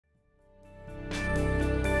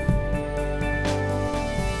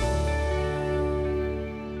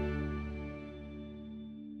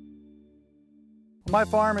My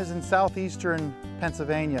farm is in southeastern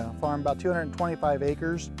Pennsylvania, farm about 225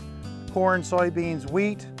 acres. Corn, soybeans,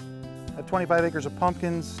 wheat, 25 acres of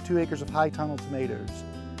pumpkins, 2 acres of high tunnel tomatoes.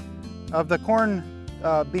 Of the corn,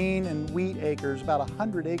 bean, and wheat acres, about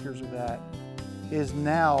 100 acres of that is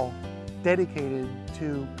now dedicated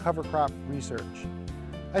to cover crop research.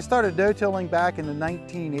 I started no-tilling back in the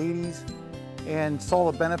 1980s and saw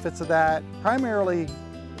the benefits of that, primarily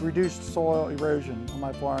reduced soil erosion on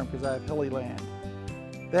my farm because I have hilly land.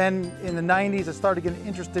 Then in the 90s, I started getting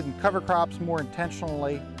interested in cover crops more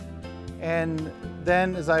intentionally. And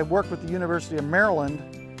then as I worked with the University of Maryland,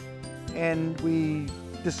 and we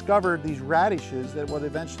discovered these radishes that what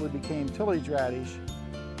eventually became tillage radish,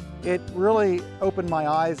 it really opened my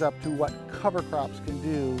eyes up to what cover crops can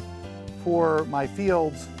do for my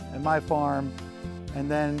fields and my farm, and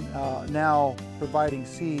then now providing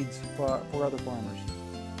seeds for other farmers.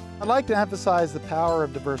 I'd like to emphasize the power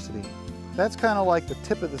of diversity. That's kind of like the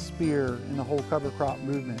tip of the spear in the whole cover crop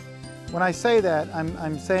movement. When I say that,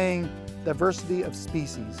 I'm saying diversity of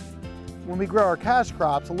species. When we grow our cash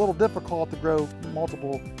crops, a little difficult to grow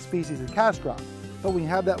multiple species of cash crop. But when you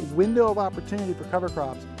have that window of opportunity for cover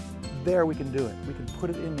crops, there we can do it. We can put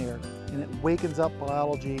it in there and it wakens up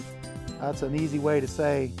biology. That's an easy way to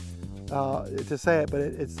say it, but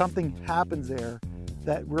it's something happens there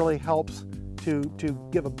that really helps to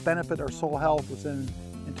give a benefit our soil health, which then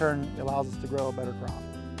in turn allows us to grow a better crop.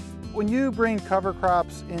 When you bring cover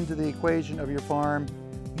crops into the equation of your farm,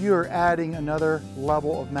 you're adding another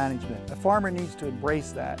level of management. A farmer needs to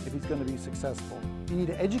embrace that if he's going to be successful. You need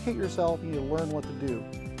to educate yourself, you need to learn what to do.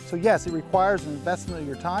 So yes, it requires an investment of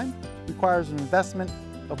your time, requires an investment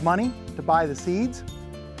of money to buy the seeds,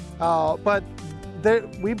 but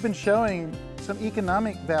we've been showing some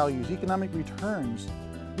economic values, economic returns.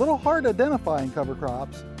 A little hard to identify in cover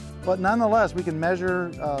crops, but nonetheless we can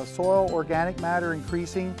measure soil organic matter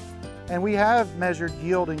increasing, and we have measured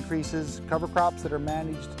yield increases, cover crops that are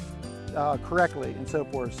managed correctly and so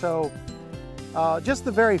forth. So just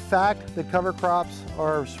the very fact that cover crops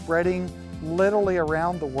are spreading literally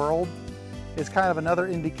around the world is kind of another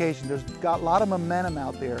indication. There's got a lot of momentum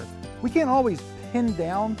out there. We can't always pin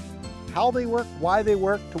down how they work, why they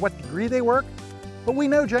work, to what degree they work, but we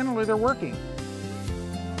know generally they're working.